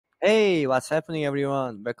Hey, what's happening,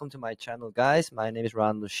 everyone? Welcome to my channel, guys. My name is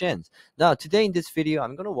Ron Lushins. Now, today in this video,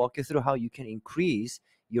 I'm going to walk you through how you can increase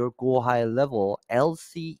your GoHighlevel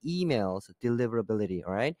LC emails deliverability.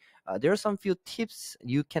 All right, there are some few tips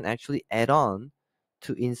you can actually add on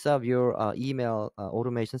to inside of your email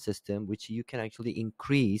automation system, which you can actually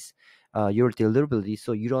increase your deliverability,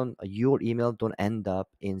 so your email don't end up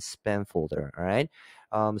in spam folder. All right.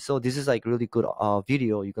 So this is like really good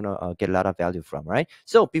video you're gonna get a lot of value from, right?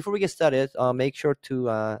 So before we get started, make sure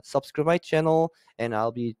to subscribe my channel, and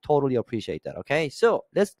I'll be totally appreciate that. Okay, so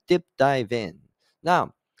let's deep dive in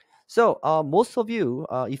now. So most of you,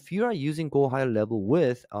 if you are using GoHighlevel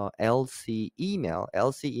with LC email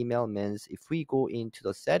means if we go into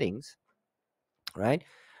the settings, right?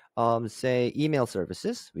 Say email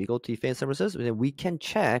services, we go to email services, then we can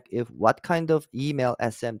check if what kind of email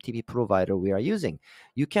SMTP provider we are using.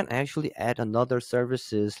 You can actually add another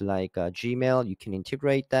services like Gmail. You can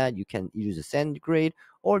integrate that. You can use a SendGrid,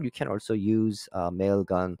 or you can also use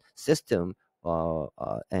Mailgun system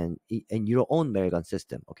and your own Mailgun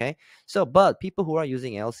system. Okay, so but people who are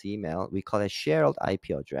using LC email, we call it shared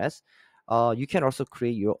IP address. You can also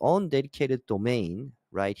create your own dedicated domain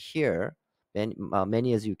right here,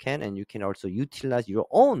 many as you can, and you can also utilize your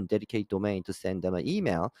own dedicated domain to send them an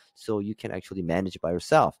email, so you can actually manage it by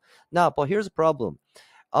yourself. Now, but here's the problem.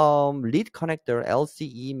 Lead connector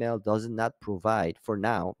LC email does not provide for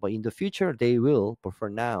now, but in the future they will. But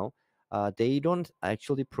for now, they don't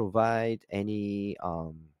actually provide any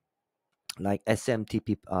like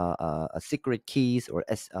SMTP secret keys or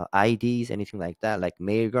IDs, anything like that, like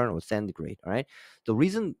Mailgun or SendGrid. All right. The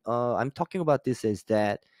reason I'm talking about this is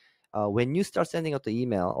that when you start sending out the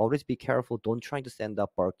email, always be careful. Don't try to send a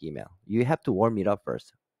bulk email. You have to warm it up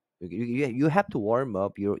first. You have to warm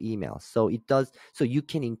up your email, so it does, so you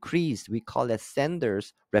can increase, we call it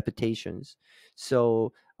senders reputations,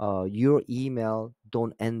 so your email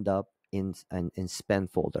don't end up in spam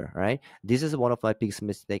folder. Right, this is one of my biggest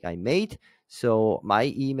mistake I made. So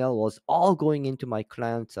my email was all going into my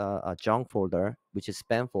client's junk folder, which is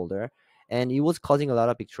spam folder, and it was causing a lot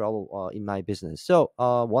of big trouble in my business. So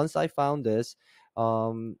once I found this,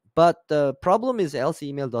 but the problem is LC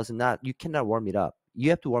email does not, you cannot warm it up. You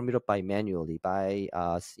have to warm it up by manually, by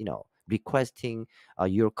requesting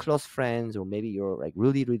your close friends, or maybe your like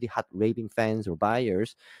really hot raving fans or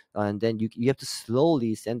buyers, and then you have to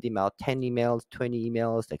slowly send them out 10 emails, 20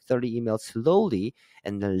 emails, like 30 emails slowly,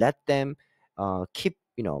 and then let them keep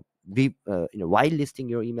whitelisting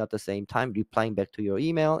your email at the same time, replying back to your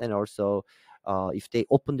email, and also if they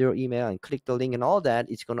open their email and click the link and all that,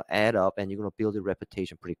 it's going to add up, and you're going to build a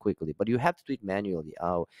reputation pretty quickly. But you have to do it manually.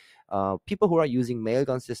 People who are using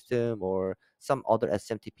Mailgun system or some other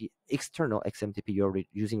SMTP, external XMTP you're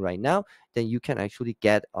using right now, then you can actually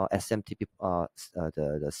get SMTP,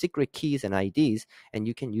 the secret keys and IDs, and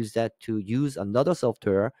you can use that to use another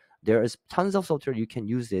software. There is tons of software you can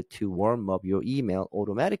use it to warm up your email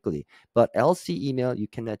automatically, but LC email you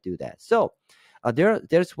cannot do that. So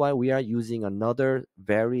there's why we are using another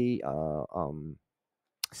very a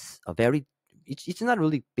very, it's not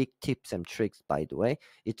really big tips and tricks, by the way.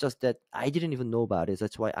 It's just that I didn't even know about it.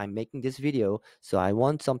 That's why I'm making this video. So I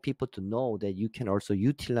want some people to know that you can also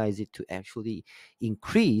utilize it to actually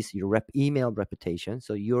increase your email reputation,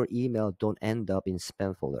 so your email don't end up in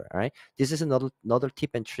spam folder. All right, this is another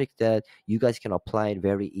tip and trick that you guys can apply it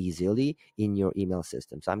very easily in your email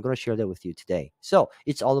system. So I'm going to share that with you today. So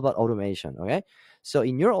it's all about automation. Okay, so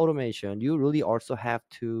in your automation, you really also have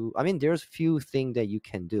to, I mean, there's few things that you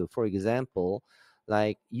can do. For example,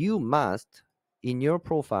 like you must, in your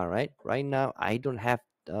profile, right now, I don't have,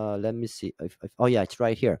 let me see. Oh yeah, it's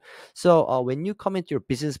right here. So when you come into your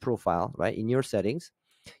business profile, right, in your settings,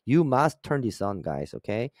 you must turn this on, guys.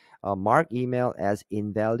 Okay, mark email as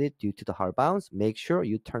invalid due to the hard bounce. Make sure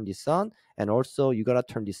you turn this on, and also you gotta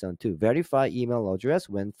turn this on too. Verify email address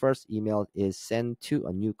when first email is sent to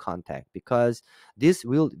a new contact, because this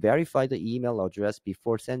will verify the email address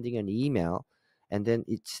before sending an email. And then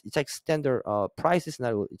it's like standard price is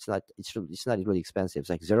not, it's not really expensive. It's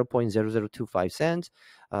like 0.0025 cents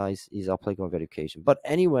is applicable verification. But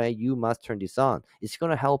anyway, you must turn this on. It's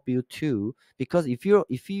gonna help you too, because if you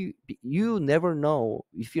never know,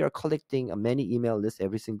 if you are collecting a many email lists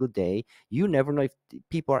every single day, you never know if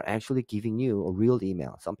people are actually giving you a real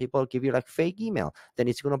email. Some people give you like fake email, then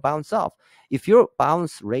it's going to bounce off. If your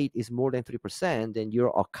bounce rate is more than 3%, then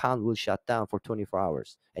your account will shut down for 24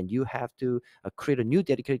 hours, and you have to create a new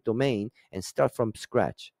dedicated domain and start from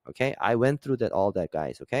scratch. Okay, I went through that, all that,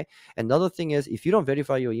 guys. Okay, another thing is, if you don't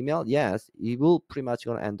verify your email, yes, it will pretty much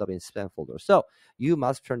going to end up in spam folder. So you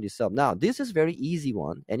must turn this up. Now, this is very easy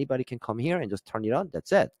one. Anybody can come here and just turn it on.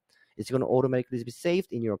 That's it. It's going to automatically be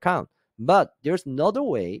saved in your account. But there's another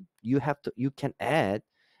way. You can add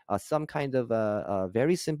some kind of a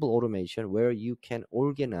very simple automation where you can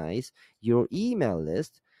organize your email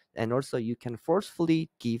list, and also you can forcefully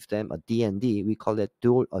give them a DND. We call it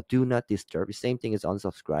do not disturb. The same thing as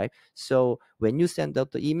unsubscribe. So when you send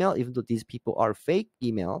out the email, even though these people are fake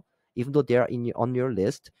email, even though they are on your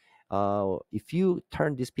list, if you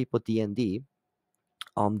turn these people DND,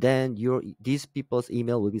 then these people's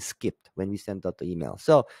email will be skipped when we send out the email.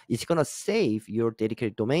 So it's gonna save your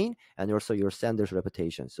dedicated domain and also your sender's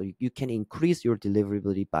reputation. So you can increase your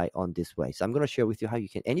deliverability by on this way. So I'm gonna share with you how you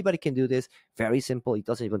can. Anybody can do this. Very simple. It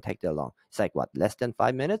doesn't even take that long. It's like what, less than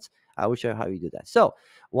 5 minutes. I will show you how you do that. So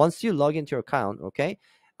once you log into your account, okay.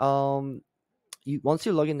 Once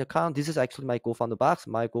you log in the account, this is actually my GoFunnelbox.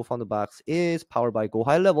 My GoFunnelbox is powered by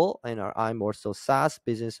GoHighlevel, and I'm also SaaS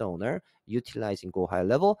business owner utilizing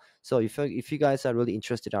GoHighlevel. So if you guys are really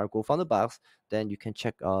interested in our GoFunnelbox, then you can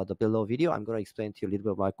check the below video. I'm going to explain to you a little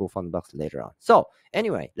bit about GoFunnelbox later on. So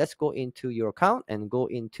anyway, let's go into your account and go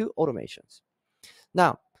into automations.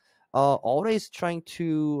 Now, always trying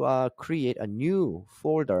to create a new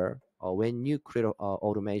folder when you create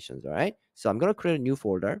automations. All right. So I'm going to create a new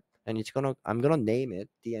folder, and I'm going to name it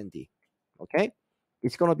DND. Okay.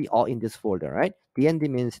 It's going to be all in this folder, right? DND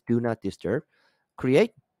means do not disturb.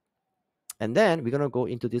 Create. And then we're going to go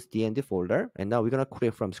into this DND folder, and now we're going to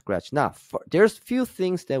create from scratch. Now, there's few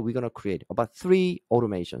things that we're going to create, about 3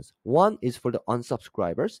 automations. One is for the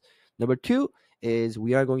unsubscribers. Number 2 is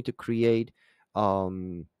we are going to create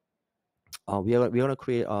we're going to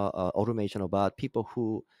create automation about people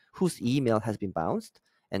whose email has been bounced,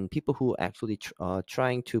 and people who actually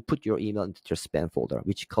trying to put your email into their spam folder,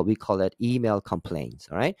 which we call it email complaints.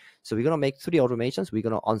 All right. So we're going to make 3 automations. We're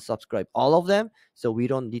going to unsubscribe all of them, so we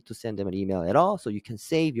don't need to send them an email at all. So you can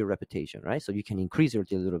save your reputation, right? So you can increase your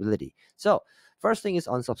deliverability. So first thing is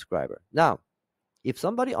unsubscriber. Now, if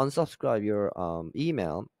somebody unsubscribe your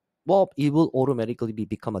email, well, it will automatically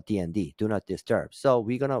become a DND, do not disturb. So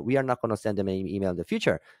we are not gonna send them an email in the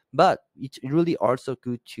future, but it's really also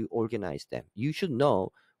good to organize them. You should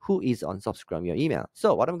know who is unsubscribing your email.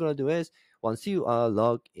 So what I'm gonna do is, once you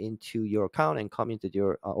log into your account and come into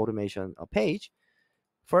your automation page,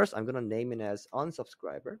 first I'm gonna name it as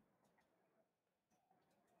unsubscriber.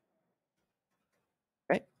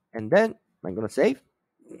 Okay, and then I'm gonna save.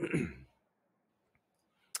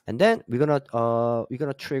 And then we're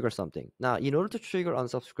gonna trigger something. Now, in order to trigger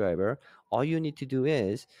unsubscriber, all you need to do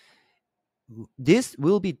is, this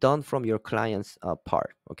will be done from your client's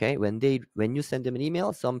part. Okay, when you send them an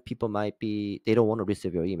email, some people might be, they don't want to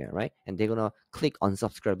receive your email, right? And they're gonna click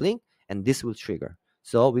unsubscribe link, and this will trigger.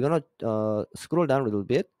 So we're gonna scroll down a little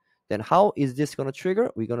bit. Then how is this gonna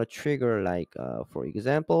trigger? We're gonna trigger like for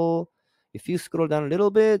example, if you scroll down a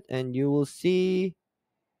little bit, and you will see,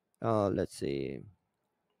 let's see,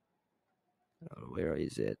 where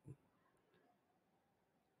is it?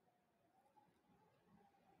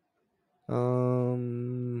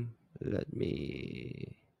 Let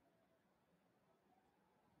me.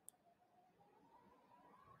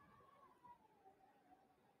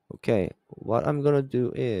 Okay, what I'm gonna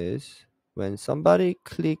do is, when somebody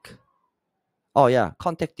click, oh yeah,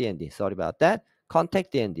 contact DND. Sorry about that.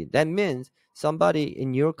 Contact DND. That means somebody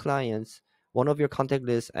in your clients, one of your contact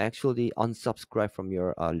lists, actually unsubscribe from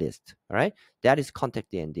your list. All right, that is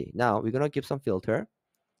contact DND. Now we're gonna give some filter.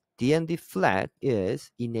 DND flag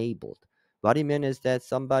is enabled. What it means is that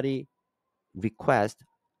somebody request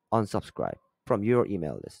unsubscribe from your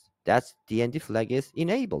email list. That's DND flag is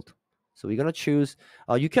enabled. So we're gonna choose.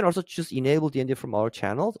 You can also choose enable DND from our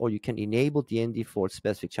channels, or you can enable DND for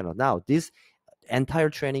specific channel. Now, this entire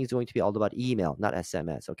training is going to be all about email, not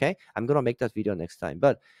SMS. Okay, I'm gonna make that video next time.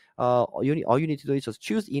 But all you need to do is just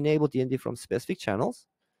choose enable DND from specific channels.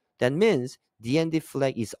 That means DND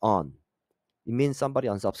flag is on. It means somebody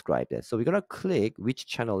unsubscribed it. So we're gonna click which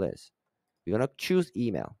channel is. We're gonna choose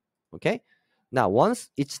email. Okay. Now, once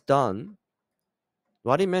it's done,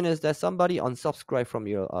 what it means is that somebody unsubscribed from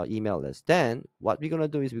your email list. Then what we're gonna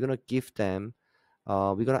do is we're gonna give them,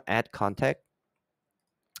 we're gonna add contact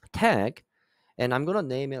tag, and I'm gonna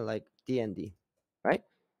name it like DND, right?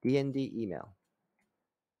 DND email.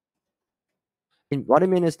 And what it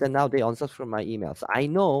means is that now they unsubscribe from my email, so I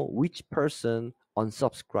know which person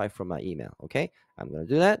unsubscribed from my email. Okay, I'm gonna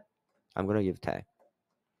do that. I'm gonna give tag.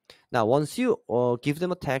 Now, once you give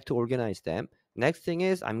them a tag to organize them, next thing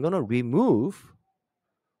is I'm gonna remove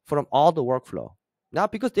from all the workflow. Now,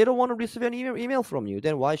 because they don't want to receive any email from you,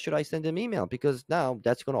 then why should I send them email? Because now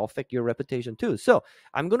that's going to affect your reputation too. So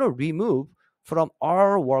I'm going to remove from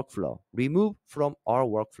our workflow. Remove from our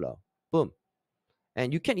workflow. Boom.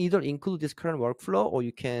 And you can either include this current workflow, or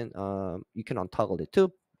you can untoggle it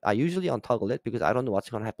too. I usually untoggle it because I don't know what's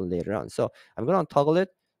going to happen later on. So I'm going to untoggle it,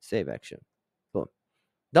 save action. Boom.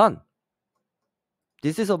 Done.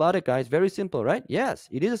 This is about it, guys. Very simple, right? Yes,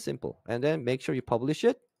 it is simple. And then make sure you publish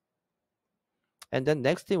it. And then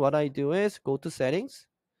next thing what I do is go to settings,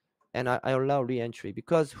 and I allow re-entry,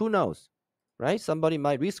 because who knows, right? Somebody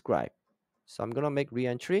might rescribe. So I'm going to make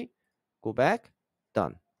re-entry, go back,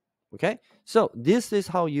 done. Okay, so this is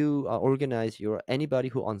how you organize your anybody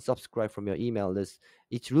who unsubscribe from your email list.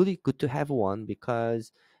 It's really good to have one,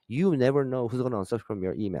 because you never know who's going to unsubscribe from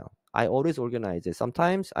your email. I always organize it.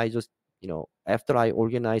 Sometimes I just, after I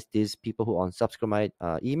organize these people who unsubscribe my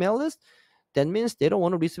email list, that means they don't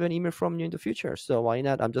want to receive an email from you in the future. So why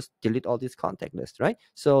not? I'm just delete all these contact lists, right?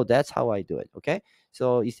 So that's how I do it. Okay,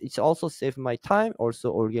 so it's also save my time,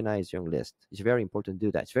 also organize your list. It's very important to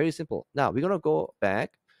do that. It's very simple. Now we're gonna go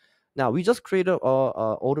back. Now we just created a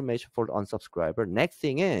automation for the unsubscriber. Next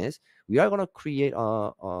thing is we are gonna create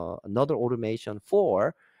another automation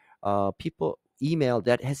for people email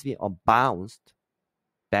that has been bounced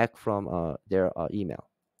back from their email,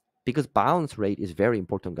 because bounce rate is very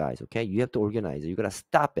important, guys. Okay, you have to organize it. You gotta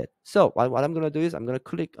stop it. So what I'm gonna do is I'm gonna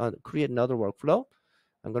click on create another workflow.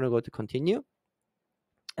 I'm gonna go to continue,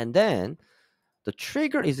 and then the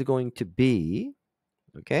trigger is going to be,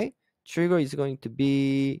 okay, trigger is going to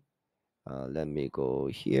be, let me go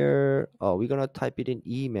here. Oh, we're gonna type it in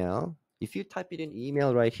email. If you type it in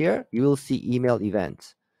email right here, you will see email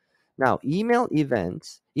events. Now, email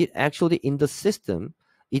events, it actually in the system,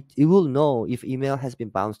 it will know if email has been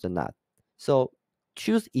bounced or not. So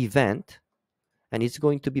choose event, and it's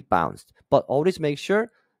going to be bounced. But always make sure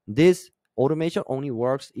this automation only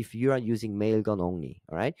works if you are using Mailgun only.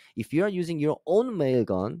 All right. If you are using your own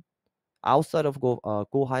Mailgun outside of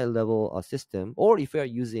GoHighlevel system, or if you are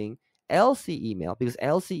using LC email, because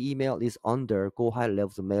LC email is under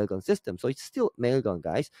GoHighlevel's Mailgun system, so it's still Mailgun,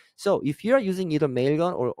 guys. So if you are using either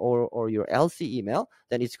Mailgun or your LC email,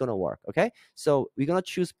 then it's gonna work. Okay, so we're gonna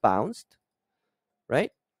choose bounced,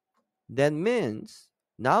 right? That means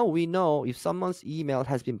now we know if someone's email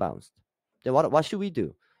has been bounced. Then what should we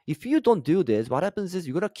do? If you don't do this, what happens is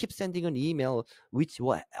you're gonna keep sending an email which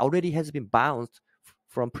already has been bounced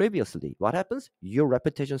from previously. What happens? Your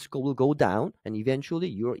reputation score will go down, and eventually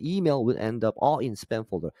your email will end up all in spam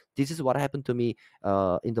folder. This is what happened to me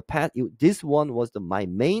in the past. This one was my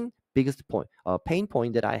main biggest pain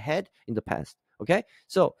point that I had in the past. Okay,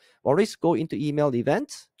 so always go into email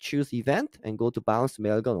events, choose event, and go to bounce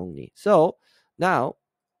mailgun only. So now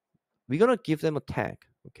we're gonna give them a tag.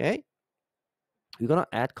 Okay, we're gonna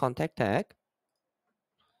add contact tag,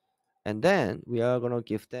 and then we are gonna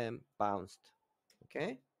give them bounced.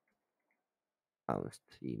 Okay, bounced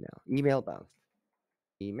email bounced,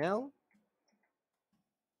 email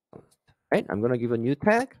bounced. Right, I'm gonna give a new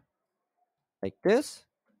tag like this.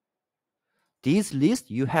 These lists,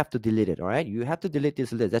 you have to delete it. All right, you have to delete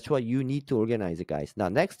this list. That's why you need to organize it, guys. Now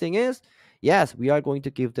next thing is, yes, we are going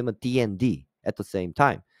to give them a DND at the same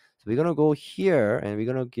time. So we're gonna go here, and we're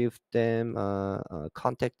gonna give them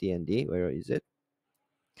contact DND. Where is it?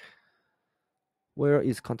 Where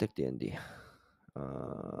is contact DND?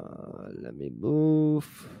 Let me move,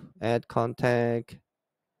 add contact,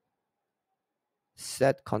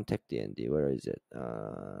 set contact DND. Where is it?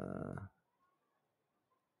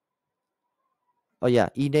 Oh yeah,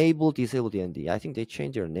 enable, disable DND. I think they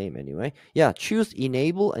changed their name anyway. Yeah, choose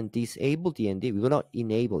enable and disable DND. We're gonna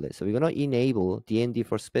enable it. So we're gonna enable DND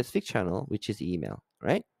for specific channel, which is email,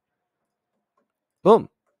 right? Boom.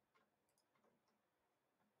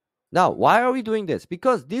 Now, why are we doing this?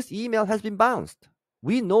 Because this email has been bounced.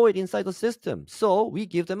 We know it inside the system. So we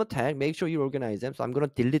give them a tag, make sure you organize them. So I'm gonna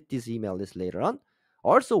delete this email list later on.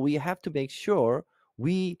 Also, we have to make sure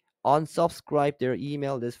we unsubscribe their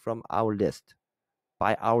email list from our list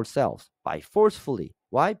by ourselves, by forcefully.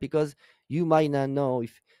 Why? Because you might not know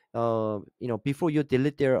if before you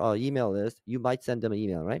delete their email list, you might send them an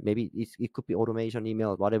email, right? Maybe it could be automation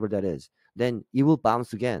email, whatever that is. Then it will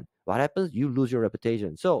bounce again. What happens? You lose your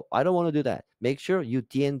reputation. So I don't want to do that. Make sure you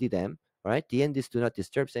DND them, right? DNDs do not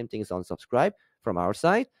disturb. Same thing as unsubscribe from our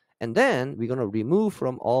side. And then we're gonna remove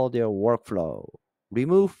from all their workflow.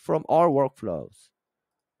 Remove from our workflows.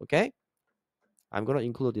 Okay. I'm gonna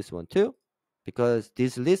include this one too, because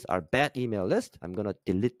these lists are bad email lists. I'm gonna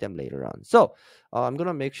delete them later on. So I'm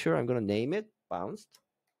gonna make sure I'm gonna name it bounced.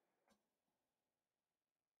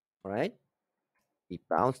 All right, it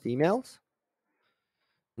bounced emails,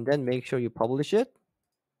 and then make sure you publish it.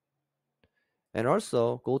 And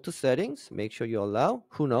also go to settings, make sure you allow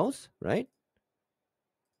who knows, right?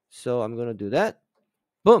 So I'm gonna do that.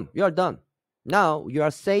 Boom, you are done. Now you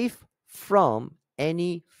are safe from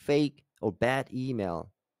any fake or bad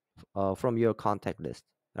email from your contact list.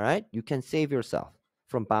 All right, you can save yourself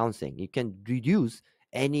from bouncing. You can reduce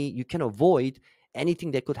any, you can avoid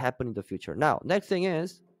anything that could happen in the future. Now next thing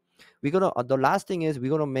is, we're gonna the last thing is,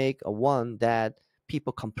 we're gonna make a one that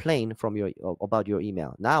people complain from your about your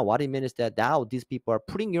email. Now what it means is that now these people are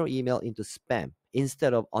putting your email into spam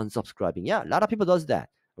instead of unsubscribing. Yeah, a lot of people does that.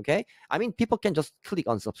 Okay, I mean, people can just click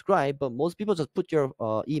unsubscribe, but most people just put your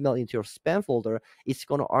email into your spam folder. It's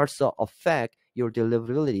gonna also affect your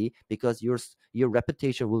deliverability, because your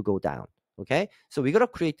reputation will go down. Okay, so we're gonna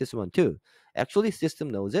create this one too. Actually system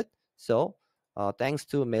knows it, so thanks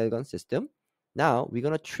to mailgun system, now we're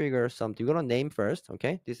gonna trigger something. We're gonna name first.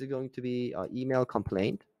 Okay, this is going to be email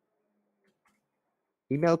complaint.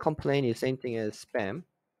 Email complaint is same thing as spam.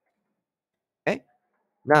 Okay,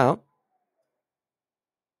 now,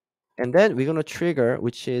 and then we're gonna trigger,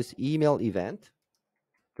 which is email event.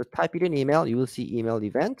 So type it in email, you will see email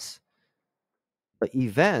events. The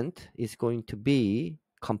event is going to be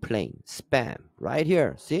complaint spam right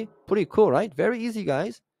here. See, pretty cool, right? Very easy,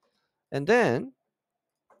 guys. And then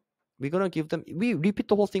we're gonna give them. We repeat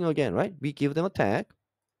the whole thing again, right? We give them a tag.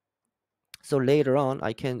 So later on,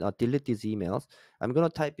 I can delete these emails. I'm gonna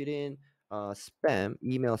type it in spam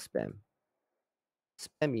email, spam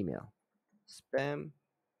email, spam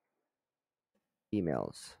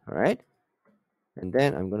emails. All right, and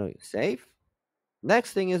then I'm gonna save.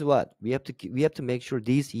 Next thing is what we have to make sure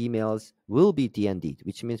these emails will be DND,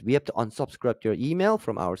 which means we have to unsubscribe your email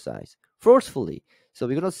from our side forcefully. So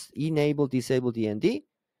we're gonna enable disable DND,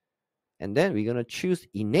 and then we're gonna choose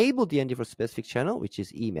enable DND for specific channel, which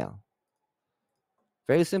is email.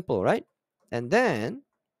 Very simple, right? And then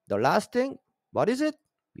the last thing, what is it?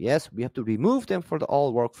 Yes, we have to remove them for the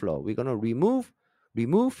all workflow. We're gonna remove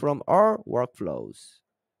from our workflows,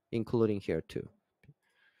 including here too.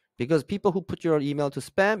 Because people who put your email to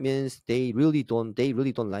spam means they really don't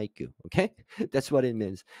like you. Okay, that's what it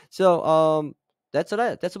means. So that's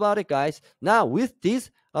about it, guys. Now with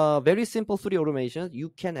this very simple 3 automations, you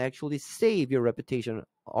can actually save your reputation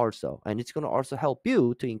also, and it's going to also help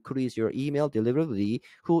you to increase your email deliverability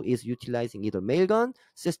who is utilizing either mailgun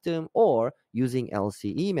system or using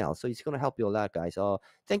LC email. So it's going to help you a lot, guys.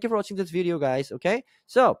 Thank you for watching this video, guys. Okay,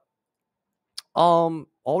 so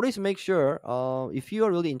always make sure if you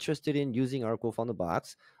are really interested in using our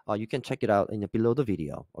GoFunnelbox, you can check it out in the below the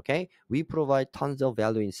video. Okay, we provide tons of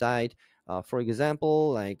value inside. For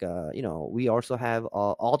example, like we also have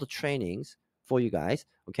all the trainings for you guys.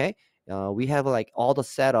 Okay, we have like all the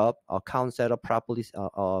setup, account setup properly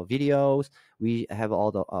videos. We have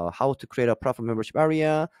all the how to create a profit membership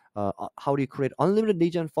area, how do you create unlimited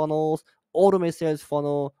lead gen funnels, automate sales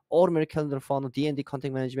funnel, automated calendar funnel, D&D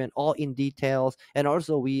content management, all in details. And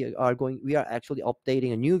also we are actually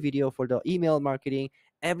updating a new video for the email marketing.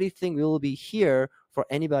 Everything will be here for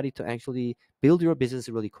anybody to actually build your business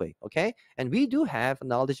really quick. Okay, and we do have a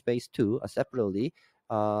knowledge base too, separately.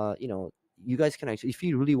 You guys can actually, if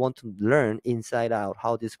you really want to learn inside out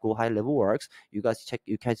how this GoHighlevel works, you guys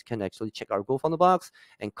can actually check our GoFunnelbox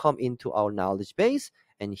and come into our knowledge base.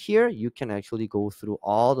 And here you can actually go through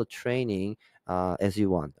all the training as you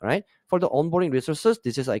want. All right, for the onboarding resources,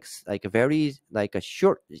 this is like a very like a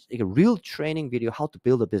short, like a real training video how to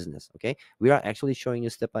build a business. Okay, we are actually showing you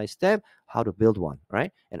step by step how to build one.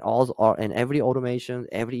 Right, and and every automation,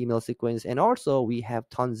 every email sequence, and also we have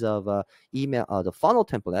tons of email the funnel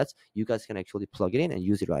templates. You guys can actually plug it in and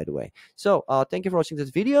use it right away. So thank you for watching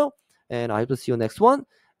this video, and I hope to see you next one.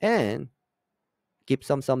 And give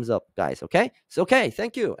some thumbs up, guys. Okay, so okay,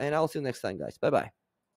 thank you, and I'll see you next time, guys. Bye bye.